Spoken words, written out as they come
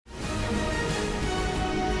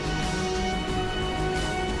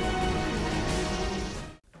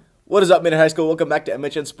What is up, Minute High School? Welcome back to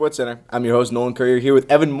MHN Sportscenter. I'm your host, Nolan Courier, here with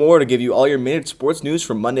Evan Moore to give you all your Minute sports news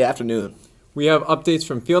from Monday afternoon. We have updates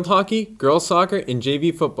from field hockey, girls soccer, and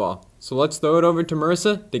JV football. So let's throw it over to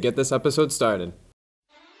Marissa to get this episode started.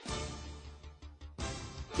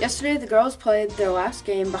 Yesterday, the girls played their last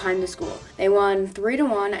game behind the school. They won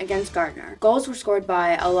 3-1 against Gardner. Goals were scored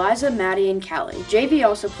by Eliza, Maddie, and Callie. JV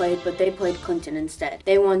also played, but they played Clinton instead.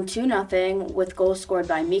 They won 2-0 with goals scored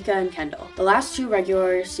by Mika and Kendall. The last two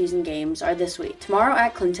regular season games are this week. Tomorrow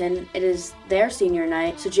at Clinton, it is their senior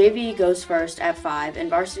night, so JV goes first at 5 and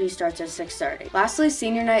varsity starts at 6:30. Lastly,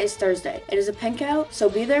 senior night is Thursday. It is a pink out, so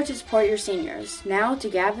be there to support your seniors. Now to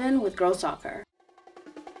Gavin with girls soccer.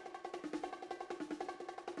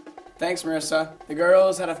 Thanks, Marissa. The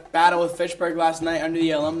girls had a battle with Fitchburg last night under the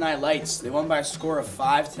alumni lights. They won by a score of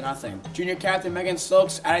 5-0. Junior captain Megan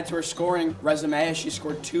Stokes added to her scoring resume as she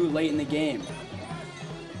scored 2 late in the game.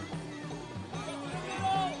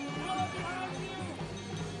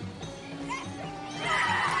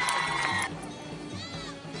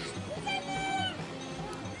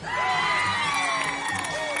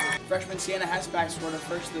 Freshman Sienna Hesback scored her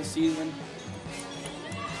first of the season.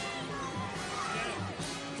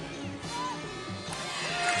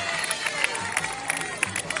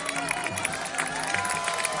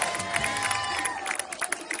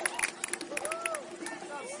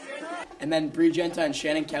 And then Bree Genta and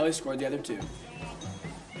Shannon Kelly scored the other 2.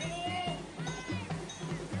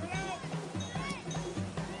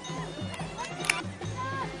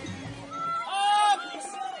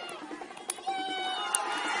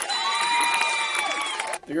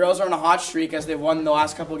 The girls are on a hot streak as they've won the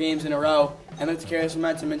last couple games in a row and look to carry this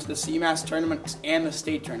momentum into the CMAS tournament and the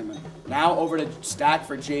state tournament. Now over to Stack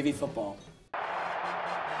for JV football.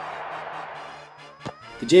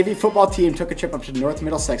 The JV football team took a trip up to North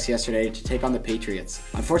Middlesex yesterday to take on the Patriots.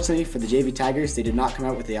 Unfortunately for the JV Tigers, they did not come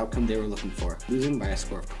out with the outcome they were looking for, losing by a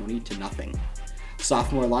score of 20-0.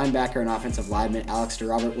 Sophomore linebacker and offensive lineman Alex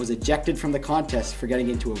DeRobert was ejected from the contest for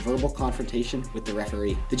getting into a verbal confrontation with the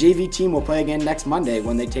referee. The JV team will play again next Monday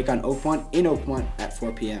when they take on Oakmont in Oakmont at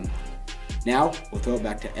 4 p.m. Now, we'll throw it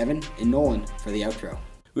back to Evan and Nolan for the outro.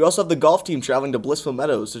 We also have the golf team traveling to Blissville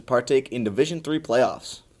Meadows to partake in Division III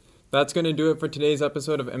playoffs. That's going to do it for today's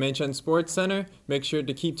episode of MHN Sports Center. Make sure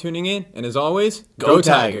to keep tuning in, and as always, go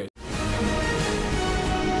Tigers!